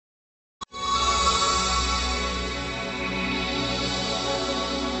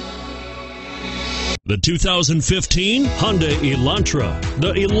The 2015 Hyundai Elantra.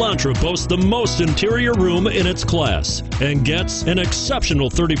 The Elantra boasts the most interior room in its class and gets an exceptional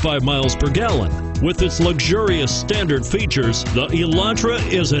 35 miles per gallon. With its luxurious standard features, the Elantra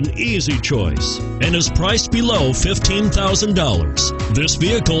is an easy choice and is priced below $15,000. This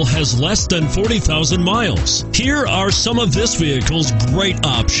vehicle has less than 40,000 miles. Here are some of this vehicle's great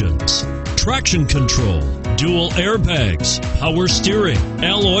options: traction control, dual airbags, power steering,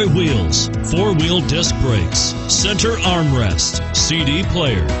 alloy wheels, four-wheel disc brakes, center armrest, CD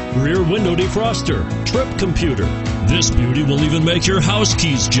player, rear window defroster, trip computer. This beauty will even make your house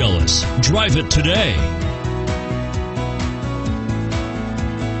keys jealous. Drive it today.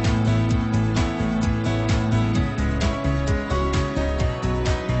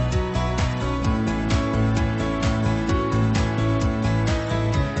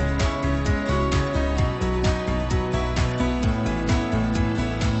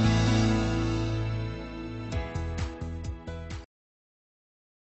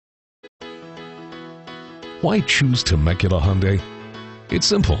 Why choose Temecula Hyundai? It's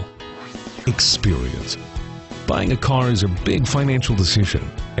simple. Experience. Buying a car is a big financial decision,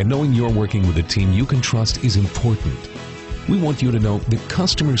 and knowing you're working with a team you can trust is important. We want you to know that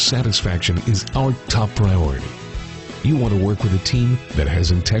customer satisfaction is our top priority. You want to work with a team that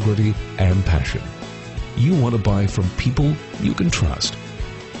has integrity and passion. You want to buy from people you can trust.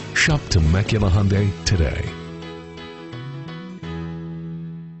 Shop Temecula Hyundai today.